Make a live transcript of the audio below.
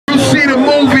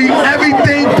movie.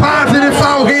 Everything positive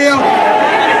out here.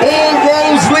 All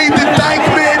roads lead to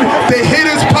Dyckman. The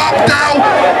hitters popped out.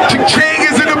 The king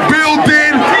is in the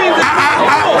building.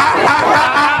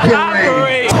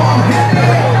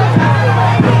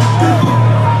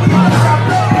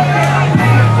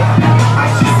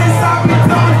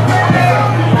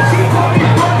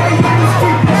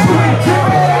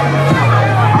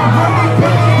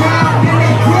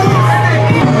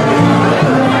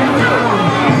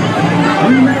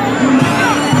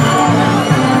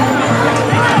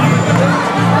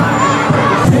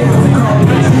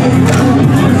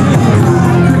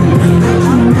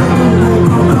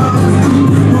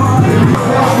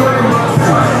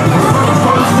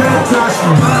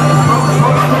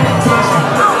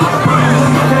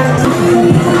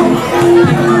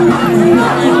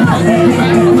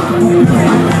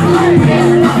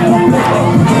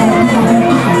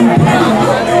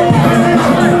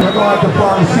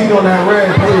 On that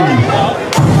red, please.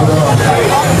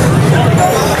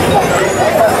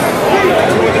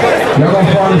 Y'all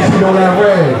gonna find a seat on that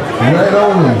red. Red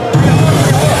only.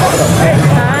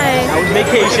 Hi. I was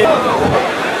vacation.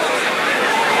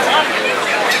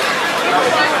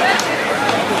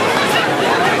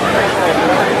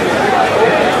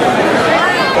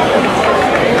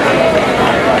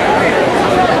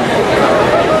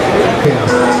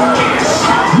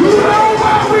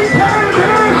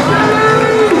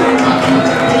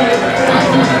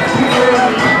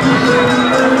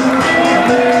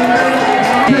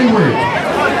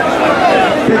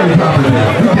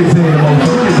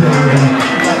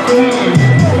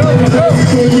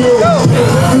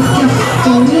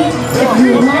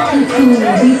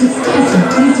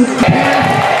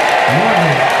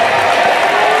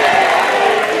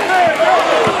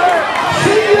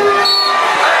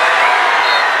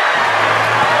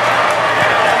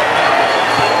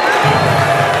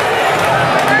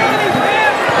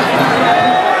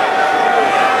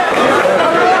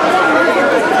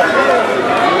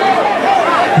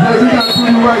 We got to do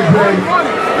you right, babe.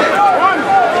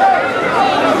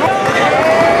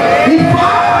 He's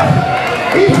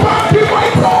five. Get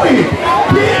right to it.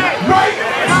 Get right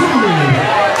to it.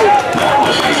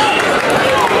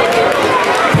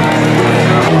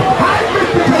 Hi,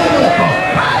 Mr. Walker.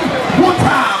 Hi. One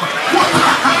time.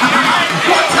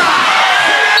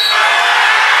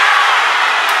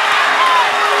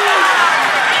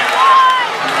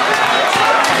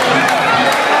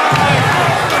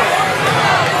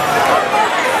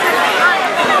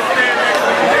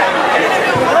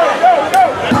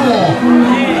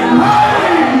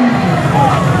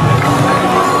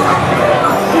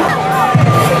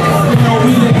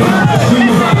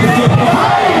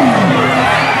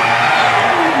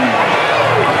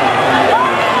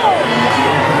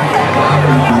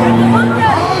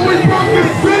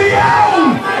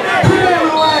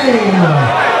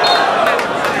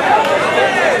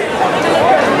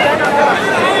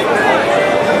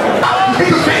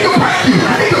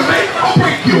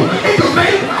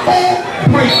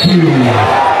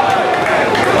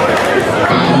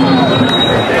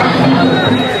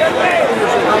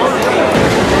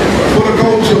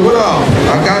 What up?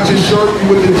 I got your shirt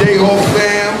with the J-Hawk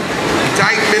fam.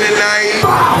 Dyckman tonight.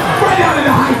 Right out in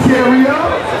the high carrier.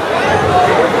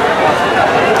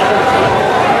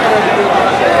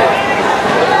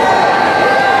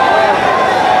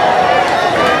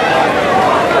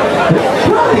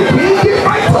 Right, he get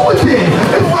right to it then.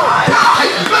 It's fine.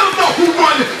 Let him know who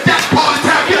won that part of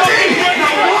town. Get in.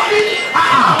 Now want it?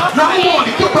 Now want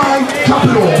it. Goodbye. Chop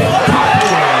it off.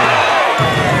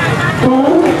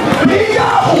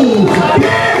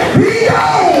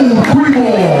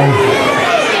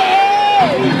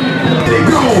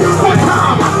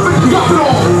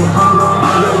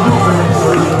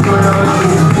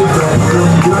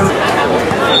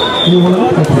 You want to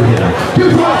look up here? Give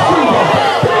me a screen.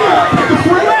 Take the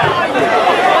screen.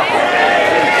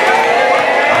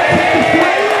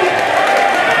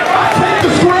 I take the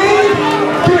screen.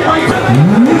 Get right.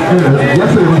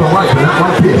 Yesterday was alright, but not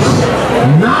like this.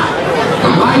 Not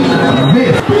like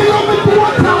this. Big up the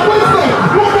one-time winner.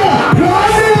 One more.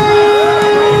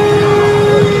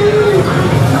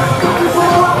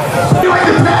 You like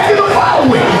the tag in the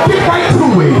following. Get right to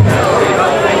it.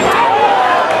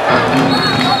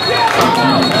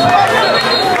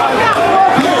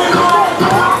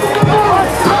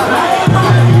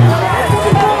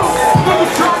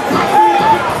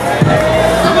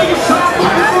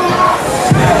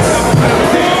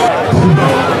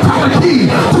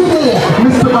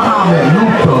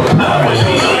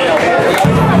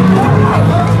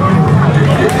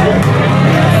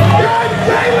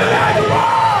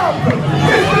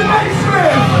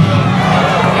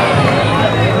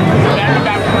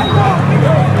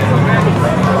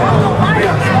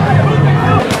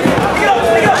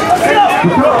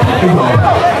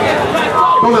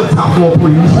 floor,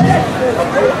 please.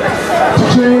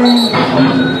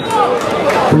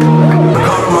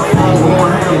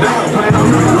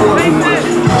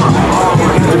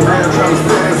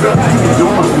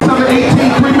 Number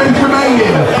 18, 3 minutes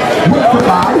remaining.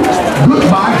 Goodbye,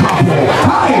 goodbye, top floor.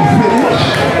 High and finish.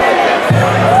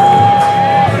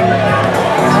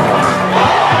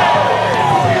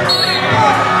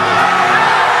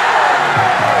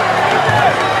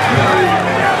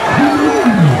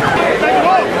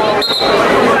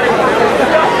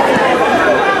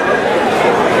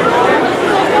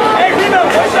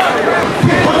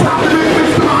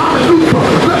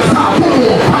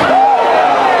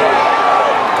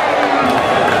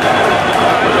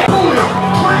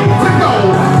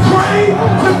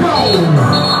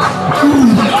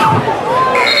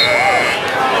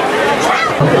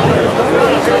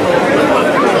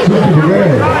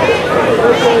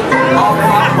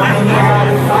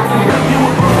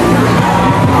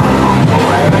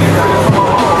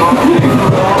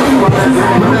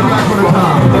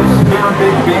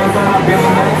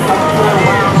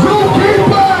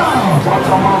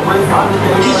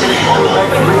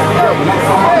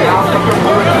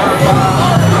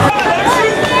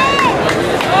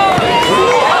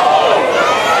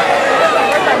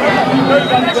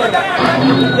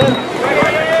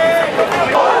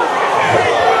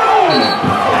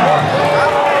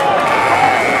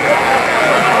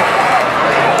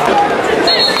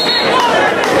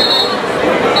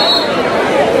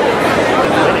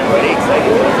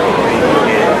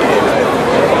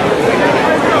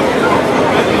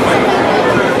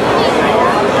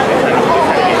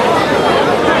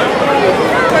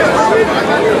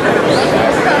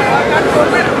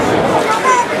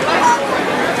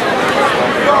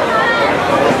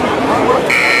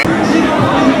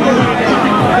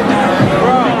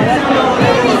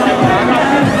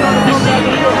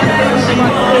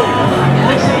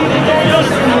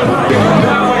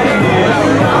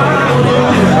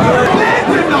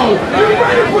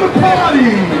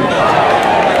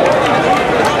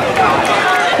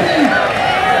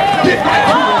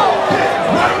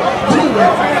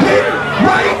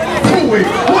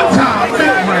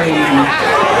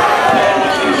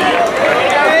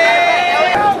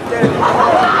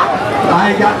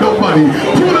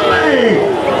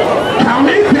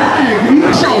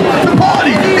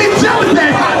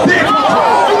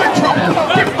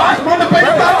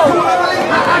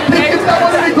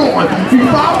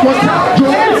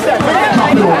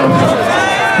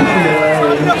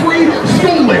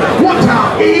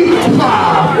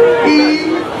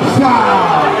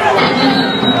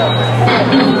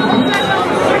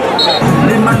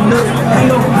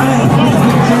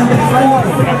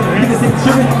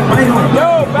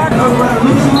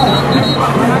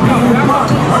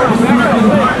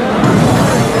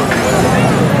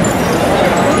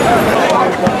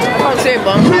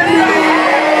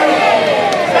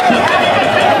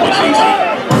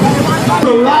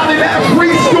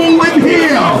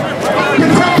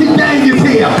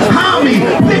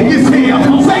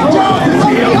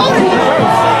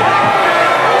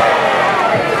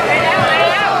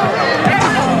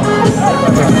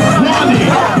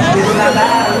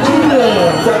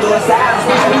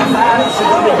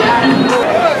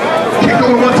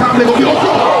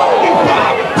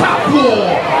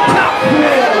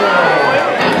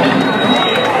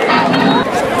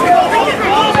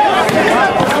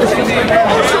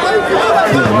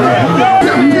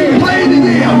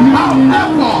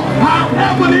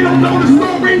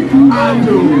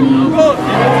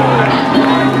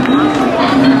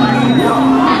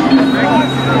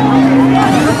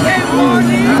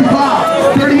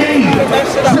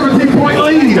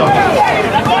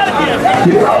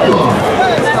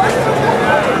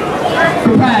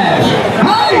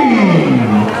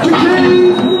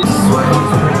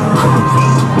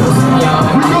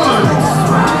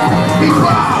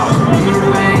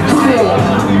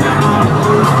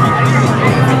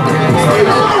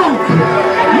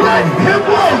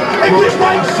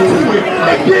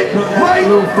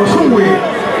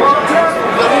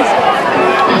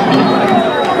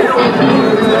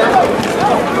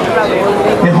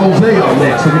 And Jose up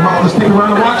next, so you might want to stick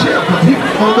around and watch him because he's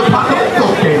on the pocket.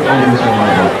 Okay, on this one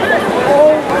right now.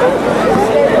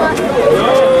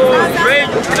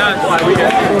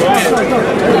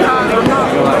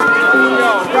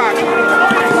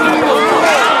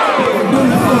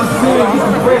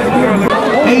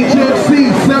 HFC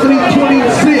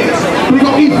 7026. We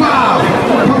go E5.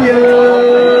 Come here.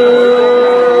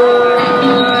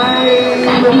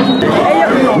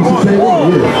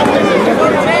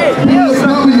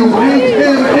 BMW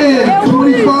HMN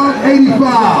 2585.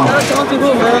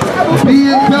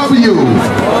 BMW W.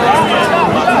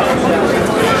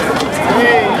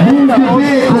 Move your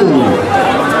vehicle.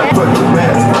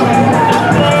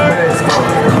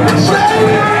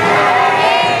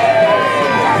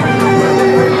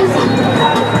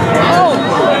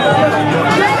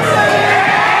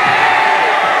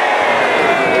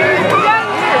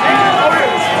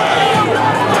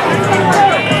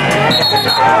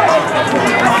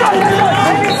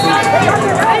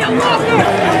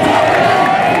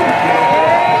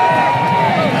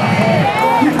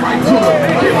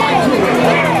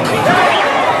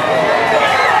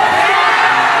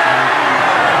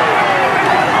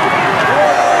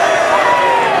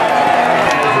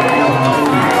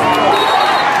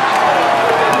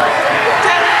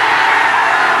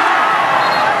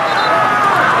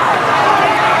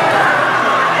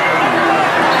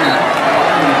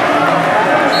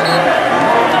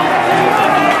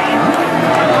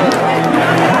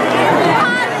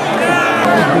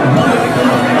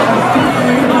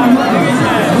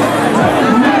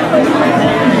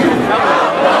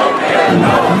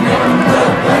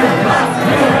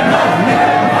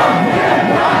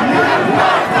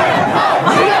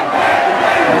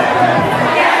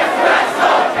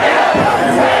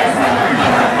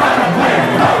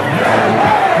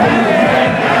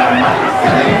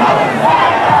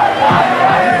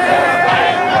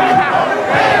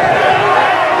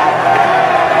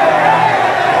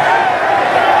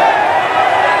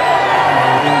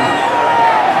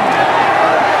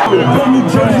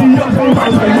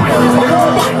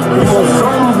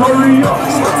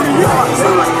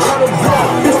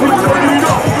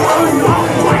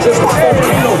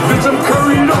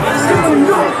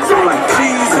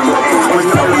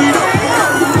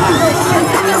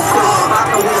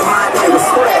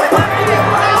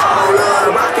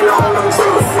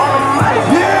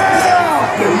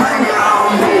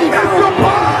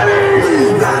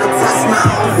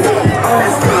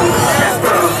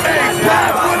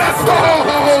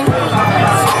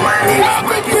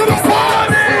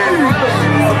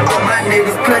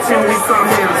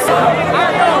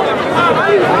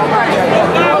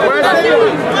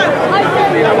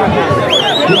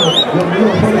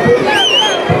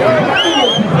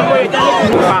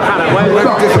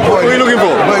 What are you looking for?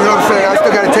 But you know what I'm saying? I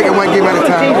still got to take it one game at a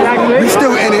time. We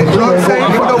still in it, you know what I'm saying?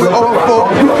 Even though we're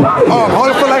 0-4.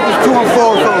 Holding for life is 2-4,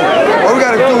 so all we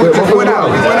got to do is just win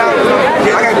out. We win out.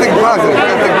 I got to think positive.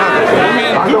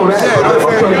 I know that. Yeah, you know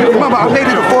what I'm saying? Remember, I made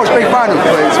it to 4 straight finals.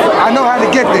 I know how to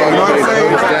get there, you know what I'm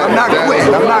saying? I'm not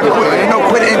quitting. I'm not quitting. Ain't no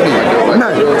quitting in me.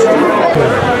 None.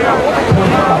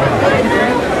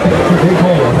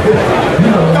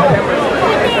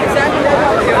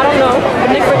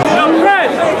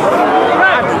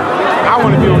 I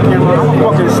want to be on camera. I'm a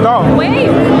fucking star. Wait.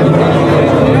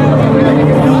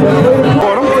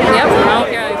 Bought him? Yep. I don't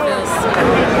care how he feels.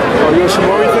 Oh, you a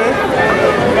Shamorie fan?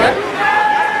 Yep.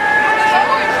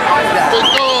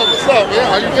 What's up, man?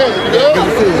 How you feeling? You good? Good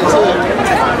to see you.